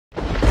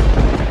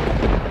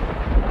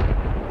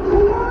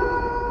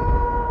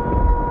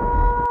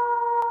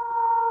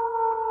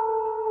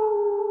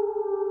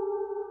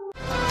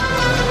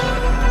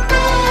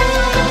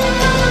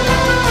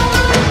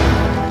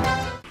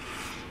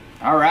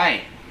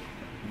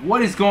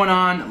What is going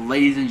on,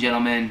 ladies and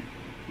gentlemen?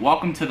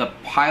 Welcome to the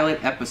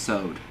pilot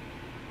episode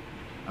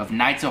of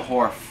Nights of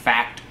Horror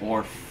Fact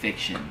or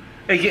Fiction.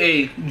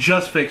 AKA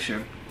just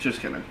fiction. Just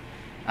kidding.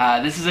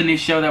 This is a new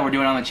show that we're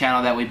doing on the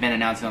channel that we've been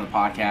announcing on the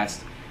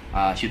podcast,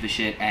 Shoot the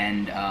Shit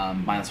and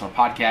Mindless Horror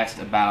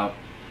Podcast, about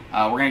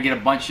we're going to get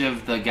a bunch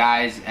of the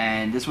guys,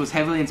 and this was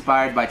heavily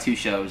inspired by two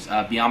shows,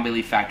 Beyond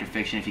Belief, Fact or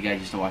Fiction. If you guys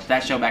used to watch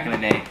that show back in the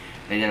day,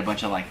 they did a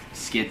bunch of like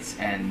skits,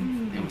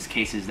 and it was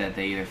cases that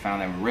they either found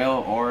that were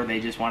real or they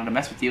just wanted to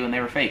mess with you and they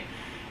were fake.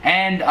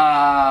 And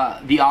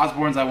the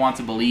Osbournes, I Want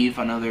to Believe,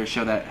 another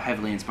show that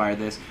heavily inspired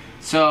this.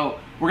 So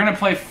we're going to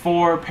play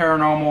 4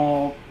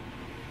 paranormal,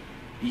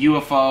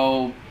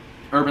 UFO,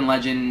 urban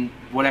legend,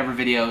 whatever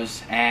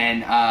videos,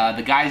 and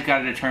the guys got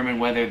to determine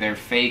whether they're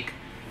fake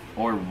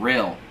or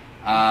real.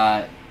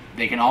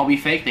 They can all be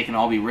fake, they can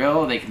all be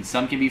real,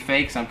 some can be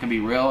fake, some can be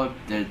real.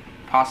 The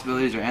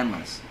possibilities are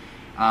endless.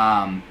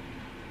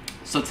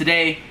 So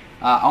today,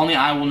 only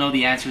I will know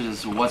the answers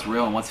as to what's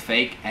real and what's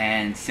fake,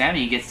 and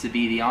Sammy gets to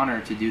be the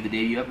honor to do the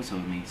debut episode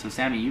with me. So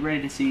Sammy, you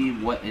ready to see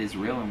what is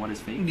real and what is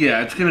fake?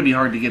 Yeah, it's going to be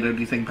hard to get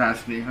anything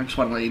past me. I just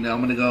want to let you know I'm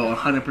going to go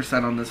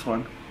 100% on this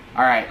one.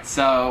 Alright,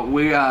 so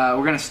we're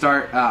going to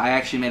start. I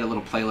actually made a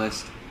little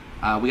playlist.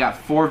 We got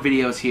 4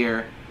 videos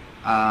here.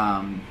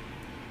 I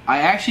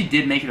actually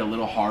did make it a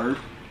little hard,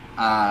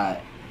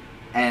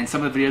 and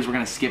some of the videos we're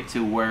going to skip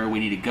to where we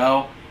need to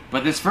go.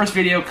 But this first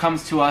video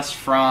comes to us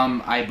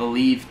from, I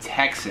believe,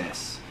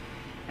 Texas,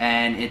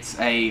 and it's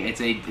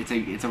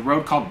a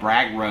road called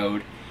Bragg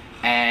Road,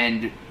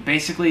 and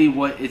basically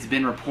what it's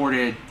been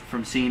reported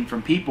from seeing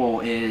from people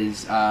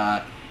is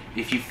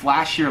if you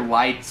flash your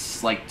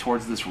lights like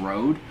towards this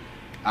road,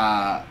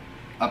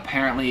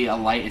 apparently a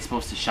light is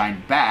supposed to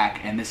shine back,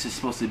 and this is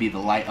supposed to be the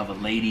light of a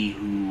lady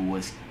who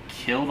was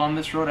killed on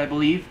this road, I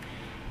believe,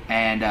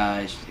 and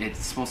it's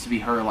supposed to be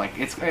her. Like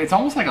it's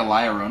almost like a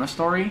La Llorona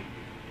story.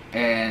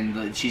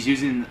 And she's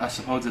using a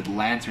supposed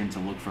lantern to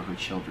look for her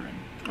children.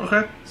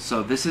 Okay.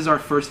 So this is our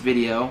first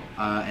video,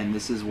 and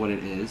this is what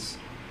it is.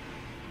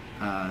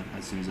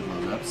 As soon as it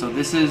loads up. So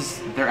this is,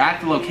 they're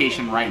at the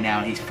location right now,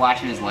 and he's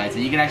flashing his lights,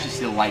 and you can actually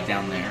see the light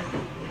down there.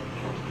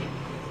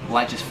 The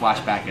light just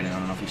flashed back at it. I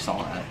don't know if you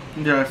saw that.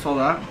 Yeah, I saw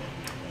that.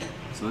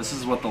 So this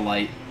is what the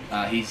light,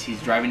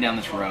 he's driving down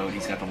this road,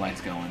 he's got the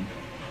lights going.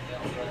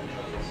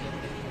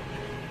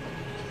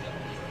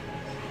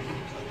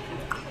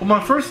 Well,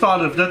 my first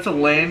thought, if that's a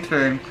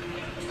lantern,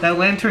 that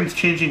lantern's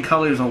changing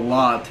colors a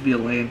lot to be a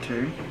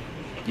lantern.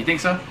 You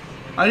think so?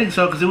 I think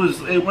so,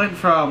 because it went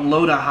from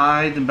low to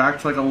high, then back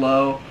to like a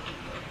low,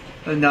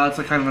 and now it's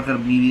like kind of like a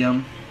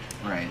medium.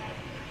 Right.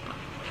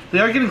 They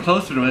are getting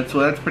closer to it, so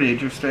that's pretty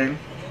interesting.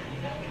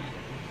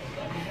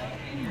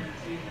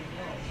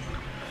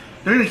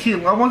 They're gonna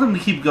keep. I want them to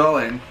keep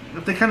going.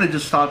 If they kind of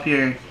just stop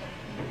here.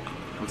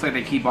 Looks like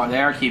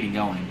they are keeping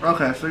going.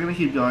 Okay, so they're gonna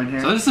keep going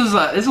here. So this is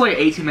like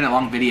an 18-minute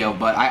long video,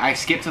 but I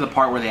skipped to the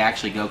part where they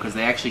actually go, because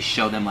they actually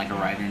show them like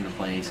arriving in the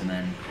place and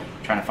then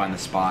trying to find the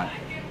spot.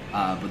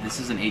 But this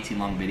is an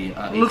 18-long video.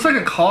 It looks like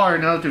a car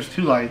now that there's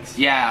 2 lights.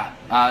 Yeah,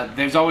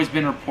 there's always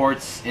been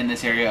reports in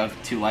this area of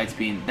 2 lights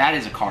being. That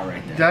is a car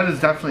right there. That is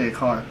definitely a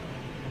car.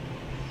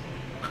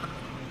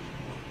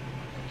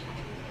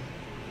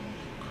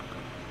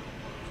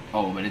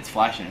 Oh, but it's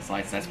flashing its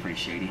lights. That's pretty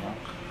shady, huh?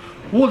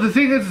 Well, the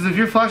thing is if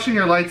you're flashing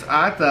your lights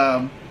at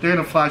them, they're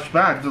gonna flash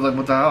back. They're like,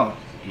 what the hell?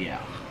 Yeah.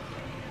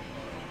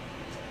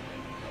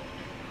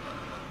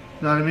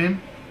 You know what I mean?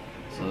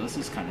 So this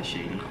is kind of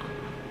shady.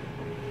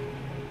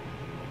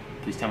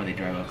 Please tell me they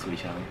drive up to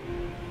each other.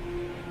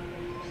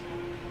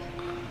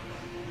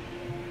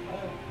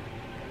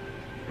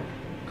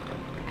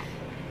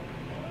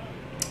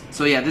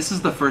 So yeah, this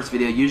is the first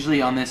video.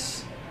 Usually on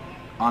this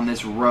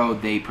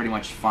road, they pretty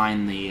much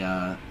find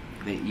the,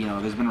 you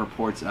know, there's been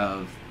reports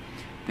of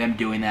them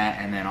doing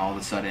that, and then all of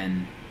a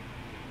sudden,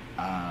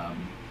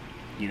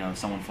 you know,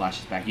 someone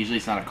flashes back. Usually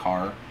it's not a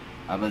car,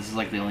 but this is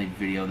like the only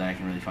video that I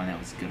can really find that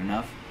was good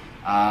enough.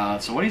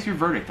 So what is your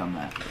verdict on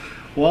that?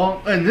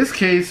 Well, in this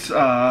case,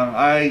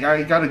 I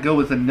gotta go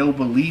with a no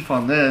belief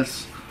on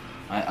this.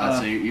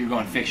 So you're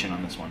going fiction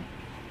on this one?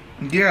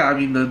 Yeah, I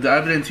mean the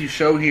evidence you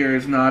show here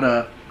is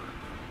not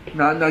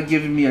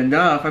giving me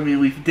enough. I mean,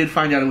 we did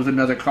find out it was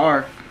another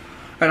car.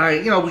 And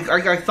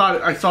I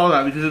thought I saw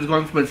that because it was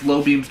going from its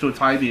low beams to its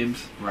high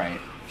beams.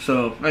 Right.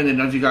 So, and then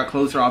as you got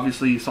closer,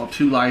 obviously you saw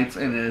 2 lights,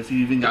 and as you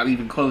even got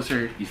even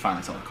closer, you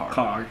finally saw the car.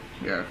 Car,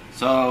 yeah.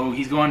 So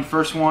he's going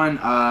first one,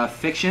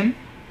 fiction.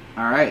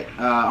 All right.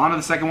 On to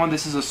the second one.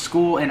 This is a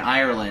school in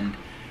Ireland.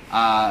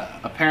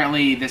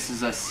 Apparently, this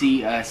is a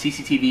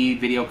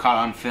CCTV video caught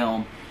on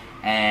film,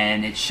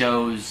 and it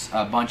shows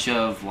a bunch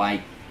of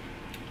like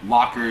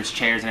lockers,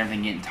 chairs, and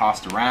everything getting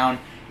tossed around.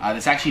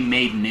 This actually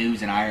made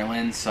news in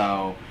Ireland,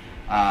 so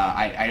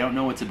I don't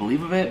know what to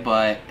believe of it,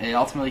 but it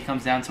ultimately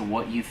comes down to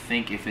what you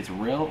think, if it's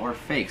real or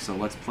fake. So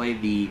let's play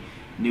the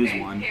news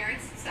one.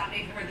 Parents, stop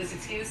making her this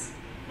excuse.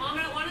 Mom,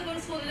 I don't want to go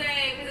to school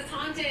today because it's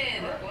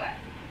haunted. What?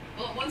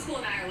 Well, at one school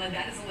in Ireland,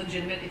 that is a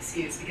legitimate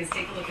excuse, because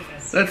take a look at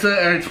this. That's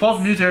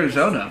 12 News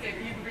Arizona. You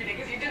can read it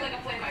because you did like a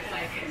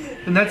play-by-play.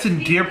 And that's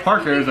in Deer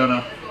Park,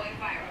 Arizona. Going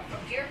viral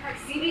from Deer Park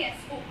CBS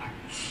School Park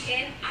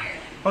in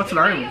Ireland. Oh, it's in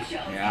Ireland.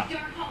 Yeah. A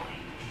dark hallway.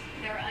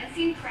 There are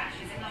unseen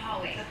crashes in the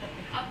hallway.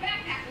 A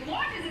backpack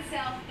launches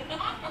itself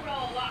off a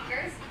row of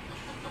lockers.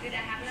 Did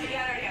that happen?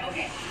 Yeah.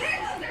 Okay.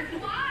 There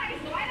flies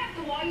right off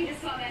the wall. You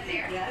just saw that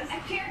there. Yes.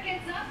 A chair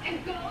gets up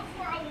and goes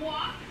for a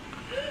walk.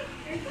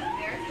 It's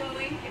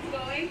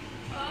going.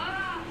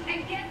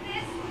 And get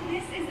this.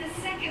 This is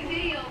the second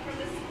video from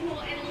the school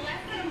in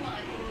less than a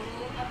month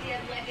of the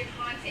alleged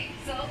haunting.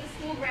 So the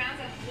school grounds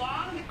have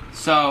long.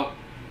 So,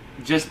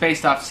 just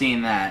based off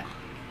seeing that,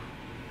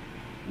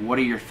 what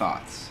are your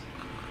thoughts?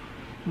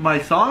 My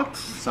thoughts?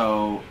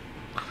 So,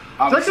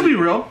 That could be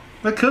real.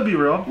 That could be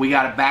real. We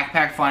got a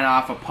backpack flying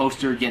off, a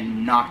poster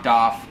getting knocked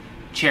off,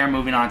 chair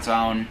moving on its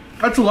own.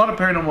 That's a lot of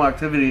paranormal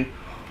activity.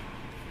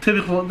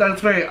 Typical.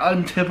 That's very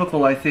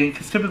untypical, I think.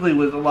 Because typically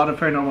with a lot of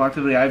paranormal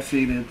activity I've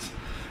seen, it's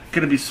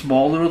going to be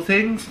small little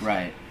things.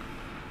 Right.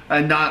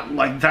 And not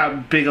like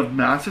that big of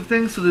massive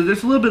things. So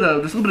there's a little bit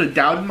of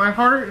doubt in my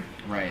heart.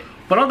 Right.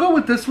 But I'll go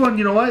with this one.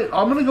 You know what?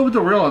 I'm going to go with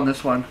the real on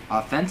this one.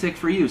 Authentic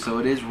for you, so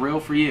it is real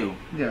for you.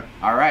 Yeah.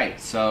 All right,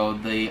 so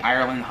the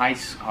Ireland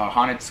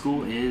haunted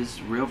school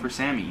is real for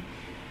Sammy.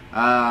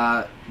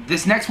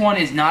 This next one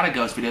is not a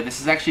ghost video. This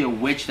is actually a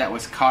witch that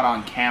was caught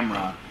on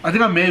camera. I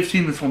think I may have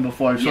seen this one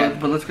before. So Yeah.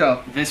 But let's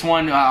go. This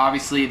one,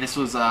 obviously, this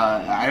was,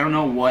 I don't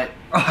know what...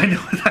 I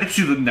know. I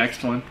see the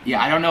next one.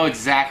 Yeah, I don't know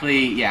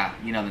exactly... Yeah,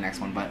 you know the next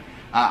one, but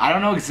I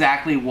don't know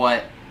exactly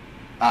what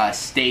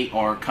state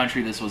or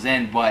country this was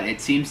in, but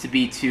it seems to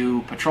be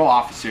two patrol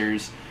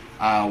officers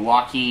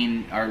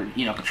walking or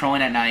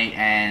patrolling at night,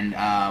 and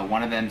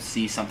one of them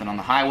sees something on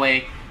the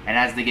highway, and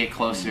as they get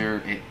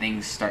closer,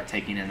 things start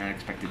taking an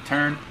unexpected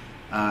turn.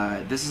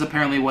 This is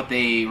apparently what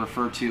they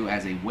refer to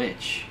as a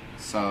witch.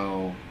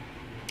 So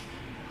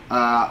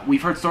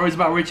we've heard stories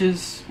about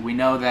witches. We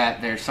know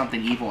that there's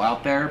something evil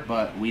out there,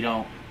 but we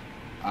don't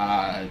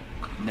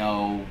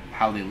know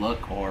how they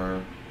look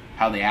or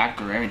how they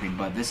act or anything.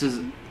 But this is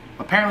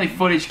apparently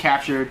footage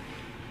captured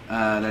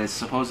that is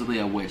supposedly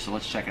a witch, so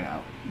let's check it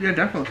out. Yeah,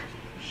 definitely.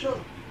 Sure.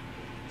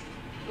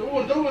 Do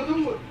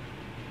it.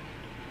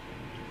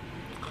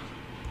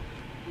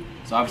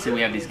 So obviously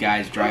we have these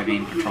guys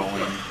driving,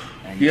 patrolling,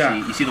 and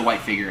you see the white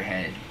figure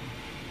ahead.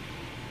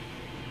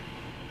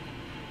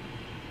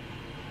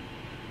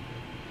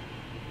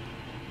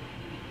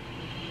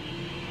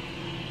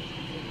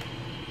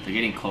 They're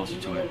getting closer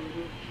to it.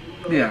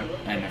 Yeah.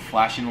 And they're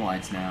flashing the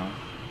lights now.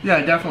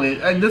 Yeah,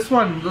 definitely. And this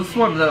one,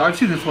 I've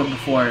seen this one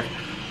before.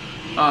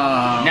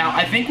 Now,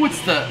 I think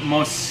what's the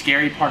most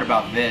scary part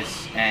about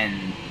this,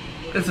 and...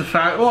 It's a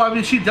fact. Well, I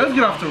mean, she does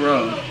get off the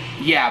road.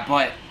 Yeah,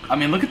 but, I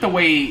mean, look at the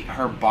way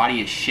her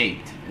body is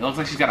shaped. It looks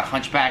like she's got a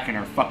hunchback and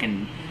her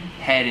fucking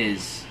head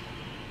is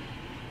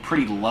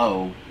pretty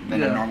low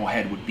than a normal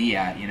head would be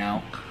at,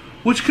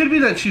 Which could be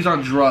that she's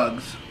on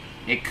drugs.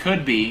 It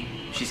could be.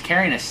 She's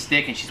carrying a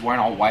stick and she's wearing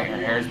all white. Her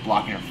hair is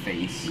blocking her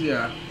face.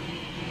 Yeah.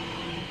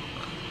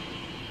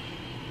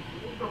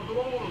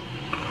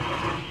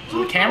 So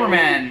the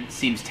cameraman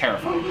seems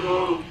terrified.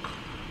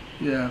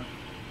 Yeah.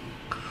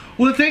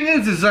 Well, the thing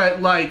is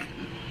that, like,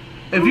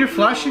 if you're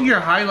flashing your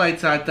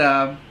highlights at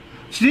them,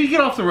 she did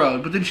get off the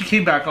road, but then she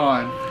came back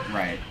on.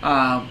 Right.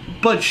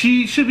 But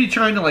she should be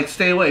trying to, like,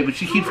 stay away, but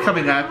she keeps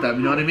coming at them,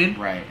 you know what I mean?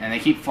 Right, and they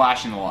keep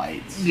flashing the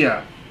lights.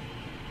 Yeah.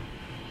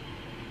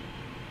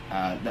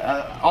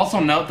 Also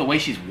note the way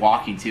she's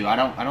walking, too. I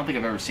don't think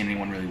I've ever seen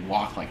anyone really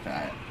walk like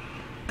that.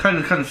 Kind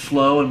of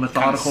slow and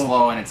methodical. Kind of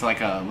slow, and it's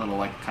like a little,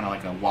 kind of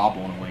like a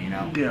wobble in a way,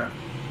 Yeah.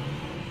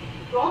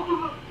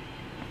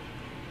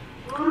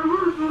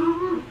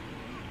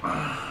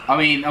 I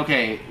mean,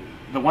 okay,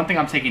 the one thing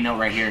I'm taking note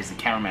right here is the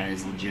cameraman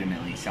is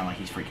legitimately sound like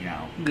he's freaking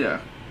out. Yeah.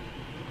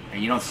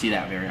 And you don't see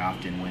that very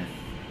often with,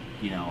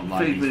 a lot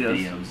Fake of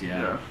these videos.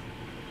 Yeah.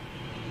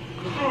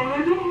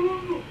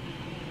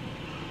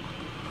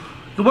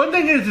 The one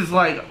thing is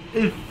like,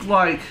 if,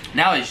 like...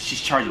 Now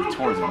she's charging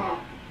towards him.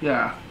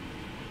 Yeah.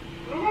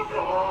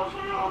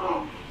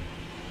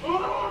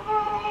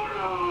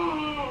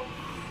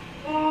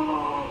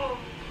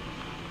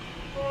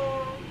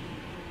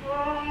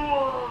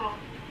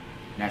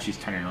 Now she's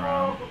turning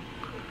around.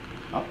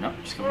 Oh, no,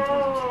 she's coming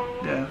towards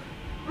him. Yeah.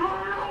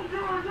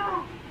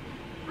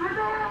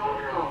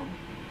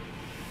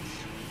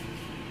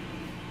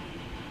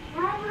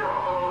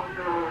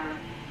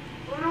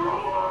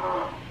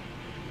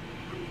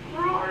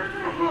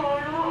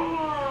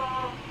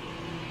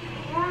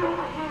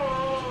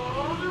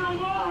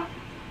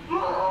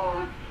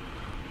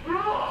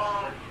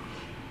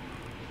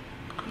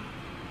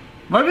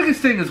 My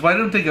biggest thing is, why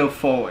don't they go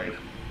forward?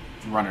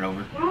 Run it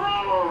over.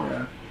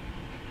 Yeah.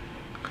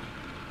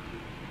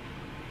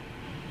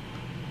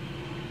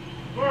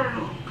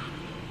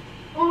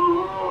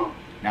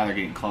 Now they're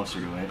getting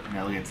closer to it,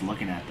 and it's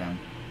looking at them.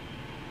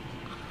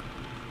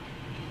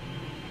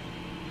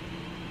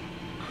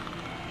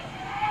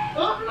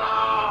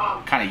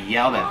 Kind of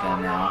yelled at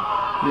them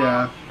now.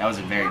 Yeah. That was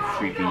a very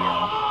creepy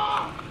yell.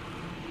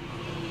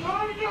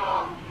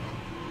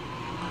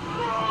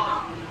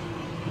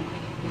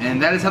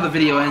 And that is how the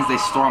video ends. They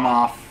storm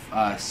off,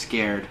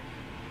 scared.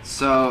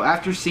 So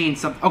after seeing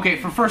something, okay.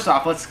 First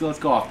off, let's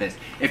go off this.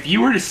 If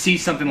you were to see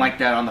something like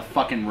that on the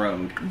fucking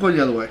road, I'm going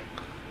the other way.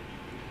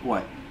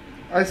 what?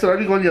 I said I'd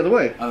be going the other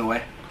way. Other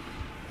way?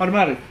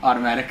 Automatic.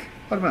 Automatic.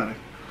 Automatic.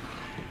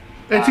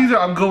 It's either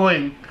I'm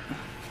going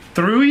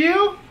through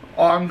you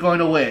or I'm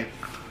going away.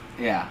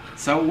 Yeah.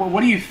 So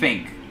what do you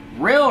think?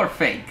 Real or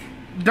fake?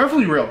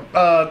 Definitely real.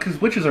 Because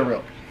witches are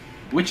real.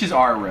 Witches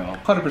are real.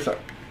 100%.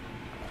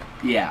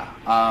 Yeah.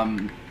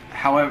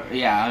 However,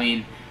 yeah. I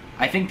mean,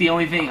 I think the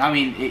only thing. I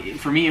mean,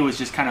 for me, it was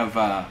just kind of.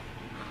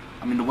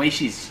 I mean, the way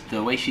she's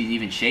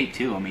even shaped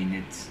too. I mean,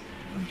 it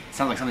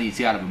sounds like something you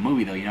see out of a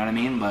movie, though. You know what I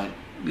mean? But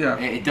yeah,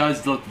 it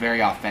does look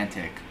very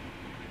authentic.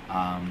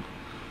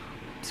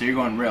 So you're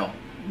going real.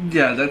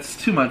 Yeah, that's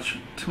too much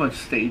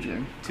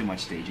staging. Too much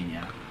staging,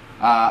 yeah.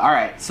 All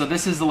right, so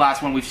this is the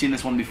last one. We've seen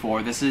this one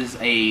before. This is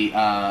a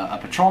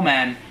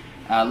patrolman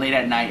late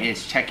at night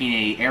is checking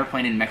a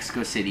airplane in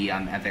Mexico City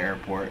at the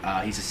airport.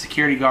 He's a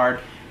security guard.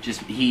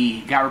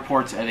 He got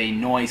reports of a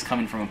noise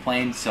coming from a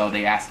plane, so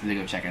they asked him to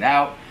go check it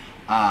out.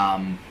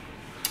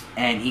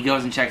 And he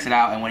goes and checks it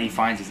out, and what he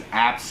finds is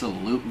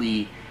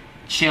absolutely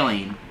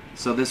chilling.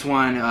 So this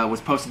one was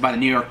posted by the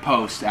New York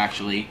Post,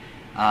 actually.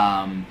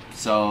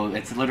 So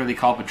it's literally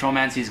called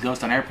Patrolman Sees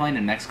Ghost on Airplane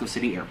in Mexico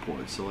City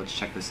Airport. So let's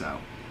check this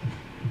out.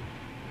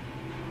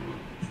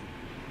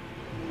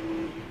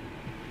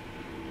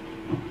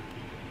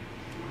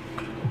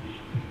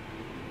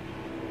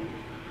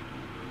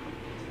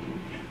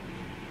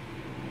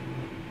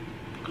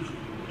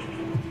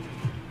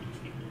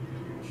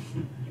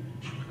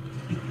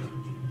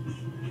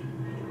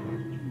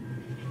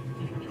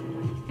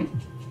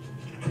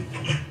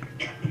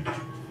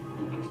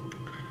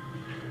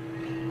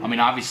 I mean,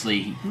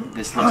 obviously,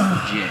 this looks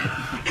legit.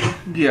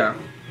 Yeah.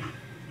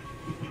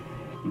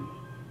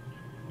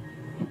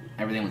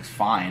 Everything looks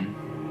fine.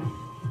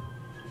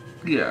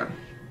 Yeah.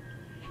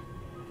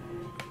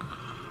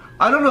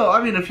 I don't know.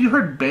 I mean, if you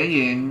heard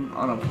banging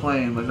on a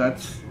plane, like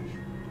that's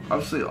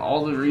obviously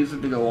all the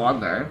reason to go on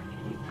there.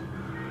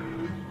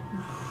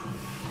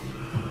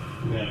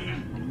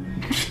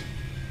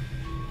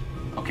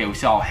 Okay, we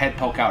saw a head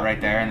poke out right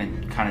there and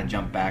then kind of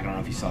jump back. I don't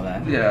know if you saw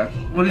that. Yeah.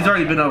 Well, he's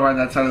already been over on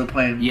that side of the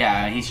plane.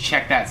 Yeah, he's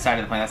checked that side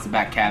of the plane. That's the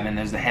back cabin.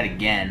 There's the head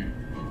again.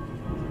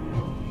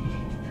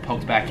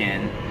 Poked back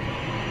in.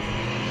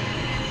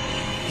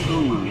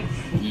 Ooh.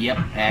 Yep,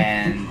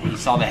 and he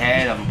saw the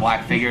head of a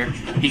black figure.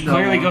 He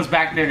clearly goes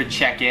back there to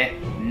check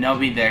it.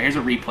 Nobody there. Here's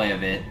a replay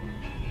of it.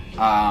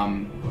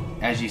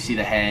 As you see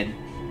the head,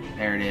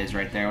 there it is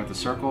right there with the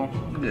circle.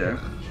 Yeah.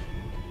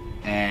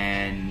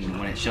 And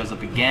when it shows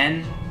up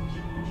again...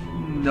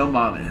 No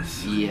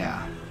mames.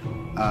 Yeah.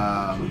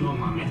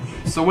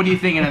 So what are you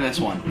thinking of this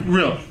one?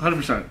 Real.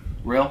 100%.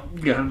 Real?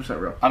 Yeah,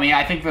 100% real. I mean,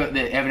 I think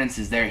the evidence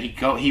is there.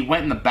 He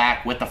went in the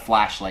back with the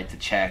flashlight to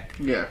check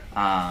Yeah.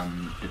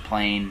 The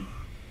plane,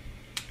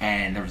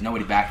 and there was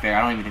nobody back there.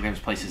 I don't even think there was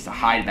places to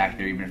hide back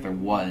there, even if there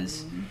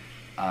was. And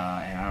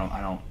I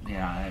don't.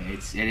 Yeah,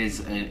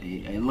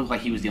 it looked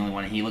like he was the only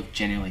one. He looked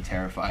genuinely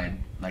terrified,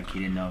 like he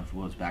didn't know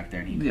what was back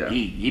there, and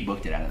he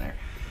booked it out of there.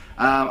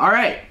 All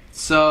right,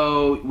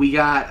 so we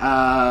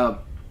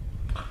got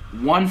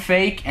 1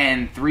 fake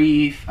and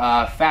 3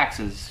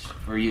 faxes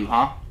for you,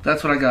 huh?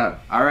 That's what I got.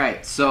 All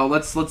right, so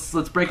let's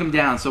break them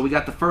down. So we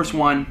got the first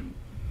one,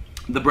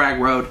 the Bragg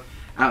Road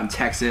out in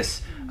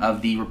Texas,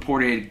 of the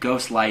reported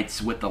ghost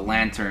lights with the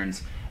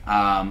lanterns.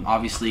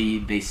 Obviously,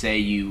 they say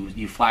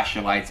you flash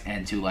your lights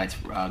and 2 lights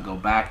go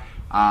back.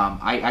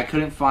 I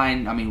couldn't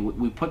find. I mean,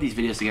 we put these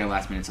videos together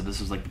last minute, so this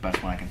was like the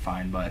best one I can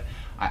find. But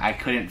I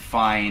couldn't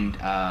find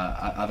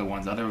other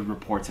ones. Other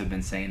reports have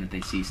been saying that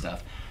they see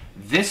stuff.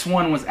 This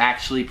one was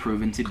actually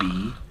proven to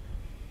be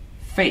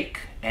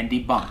fake and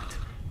debunked.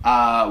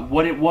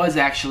 What it was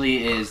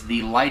actually is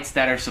the lights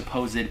that are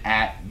supposed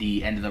at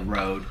the end of the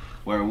road,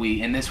 where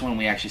in this one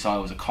we actually saw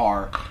it was a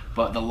car,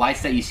 but the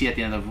lights that you see at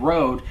the end of the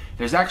road,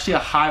 there's actually a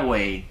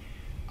highway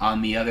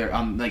on the other,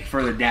 like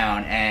further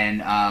down,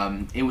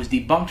 and it was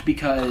debunked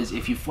because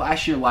if you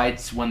flash your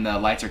lights when the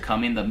lights are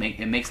coming,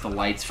 it makes the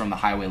lights from the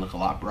highway look a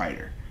lot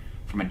brighter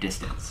from a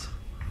distance.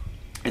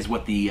 Is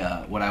what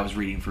what I was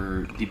reading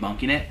for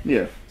debunking it.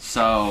 Yeah.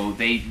 So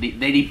they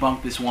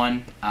debunked this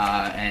one,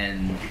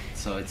 and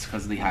so it's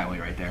because of the highway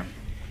right there.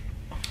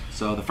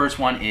 So the first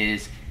one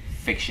is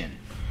fiction.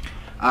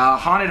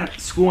 Haunted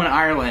school in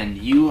Ireland.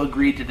 You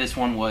agreed to this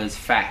one was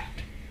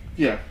fact.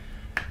 Yeah.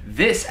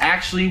 This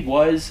actually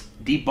was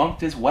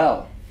debunked as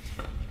well.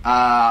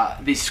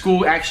 The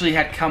school actually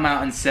had come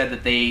out and said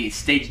that they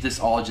staged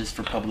this all just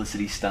for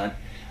publicity stunt.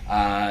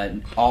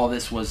 All of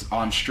this was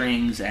on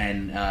strings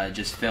and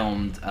just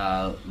filmed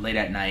late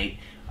at night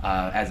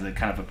as a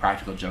kind of a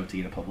practical joke to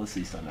get a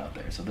publicity stunt out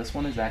there. So this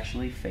one is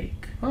actually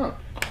fake. Huh.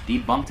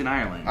 Debunked in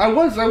Ireland. I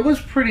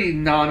was pretty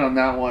on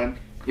that one.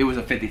 It was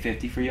a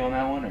 50-50 for you on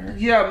that one, or?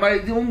 Yeah,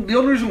 the only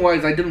reason why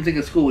is I didn't think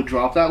a school would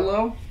drop that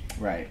low.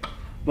 Right.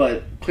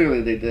 But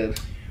clearly they did.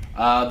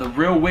 The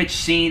real witch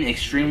scene,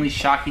 extremely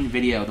shocking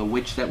video. The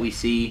witch that we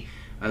see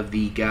of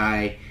the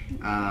guy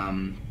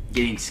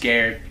getting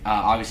scared.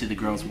 Obviously, the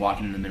girl's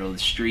walking in the middle of the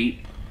street.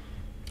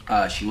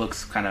 She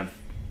looks kind of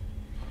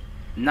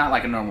not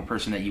like a normal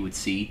person that you would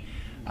see.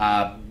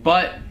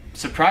 But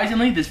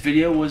surprisingly, this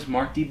video was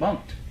marked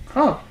debunked.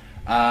 Huh.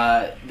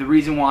 The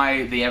reason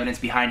why, the evidence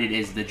behind it,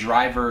 is the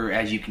driver,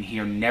 as you can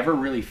hear, never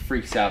really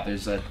freaks out.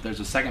 There's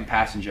a second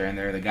passenger in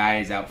there. The guy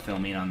is out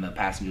filming on the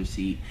passenger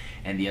seat,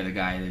 and the other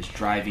guy is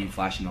driving,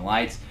 flashing the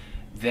lights.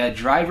 The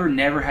driver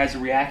never has a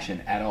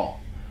reaction at all.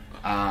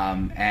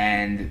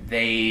 And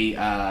they,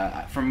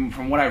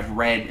 from what I've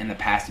read in the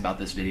past about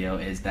this video,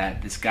 is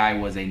that this guy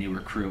was a new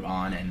recruit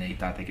on, and they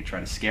thought they could try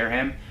to scare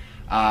him.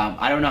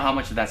 I don't know how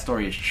much of that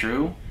story is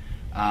true.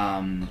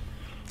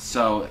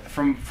 So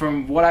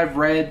from what I've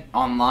read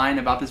online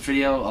about this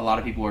video, a lot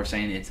of people are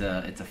saying it's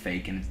a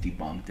fake and it's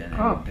debunked,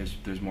 and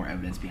there's more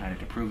evidence behind it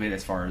to prove it,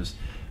 as far as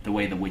the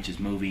way the witch is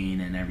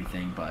moving and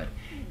everything. But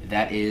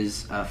that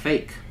is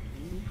fake.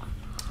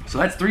 So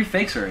that's 3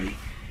 fakes already.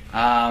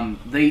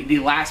 The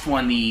last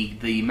one,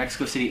 the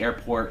Mexico City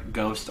airport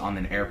ghost on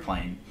an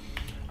airplane.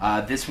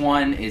 This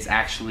one is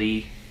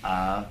actually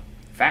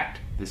fact.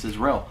 This is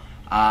real.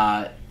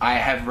 I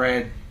have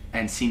read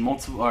and seen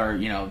multiple, or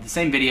the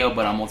same video,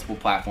 but on multiple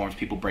platforms,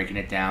 people breaking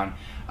it down.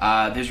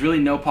 There's really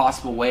no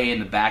possible way in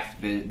the back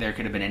that there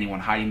could have been anyone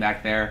hiding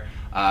back there.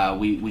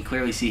 We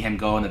clearly see him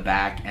go in the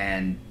back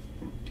and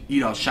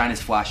shine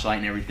his flashlight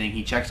and everything.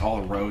 He checks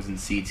all the rows and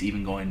seats,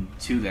 even going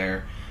to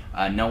there.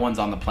 No one's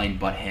on the plane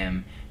but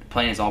him. The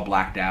plane is all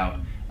blacked out,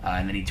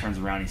 and then he turns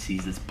around and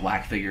sees this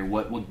black figure.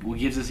 What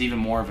gives us even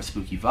more of a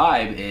spooky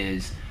vibe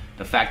is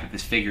the fact that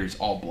this figure is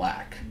all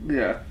black.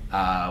 Yeah.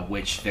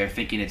 Which they're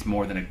thinking it's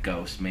more than a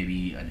ghost,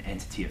 maybe an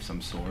entity of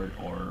some sort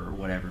or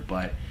whatever.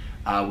 But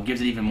what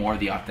gives it even more of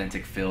the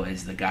authentic feel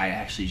is the guy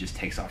actually just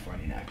takes off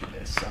running after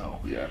this. So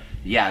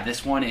yeah,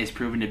 this one is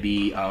proven to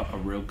be a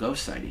real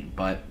ghost sighting.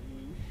 But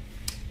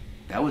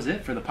that was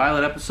it for the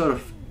pilot episode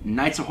of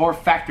Nights of Horror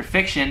Fact or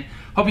Fiction.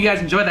 Hope you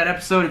guys enjoyed that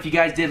episode. If you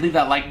guys did, leave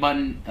that like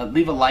button,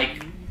 leave a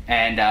like,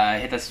 and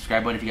hit that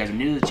subscribe button if you guys are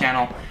new to the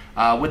channel,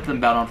 with the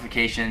bell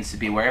notifications to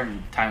be aware every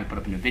time we put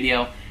up a new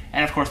video.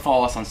 And of course,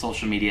 follow us on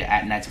social media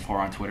at Nights of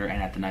Horror on Twitter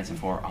and at the Nights of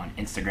Horror on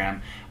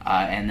Instagram.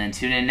 And then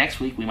tune in next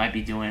week. We might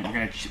be doing,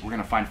 we're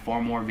gonna find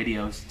 4 more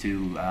videos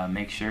to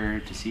make sure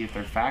to see if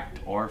they're fact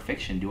or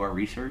fiction. Do our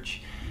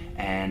research,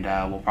 and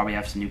we'll probably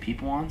have some new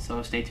people on.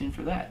 So stay tuned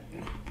for that.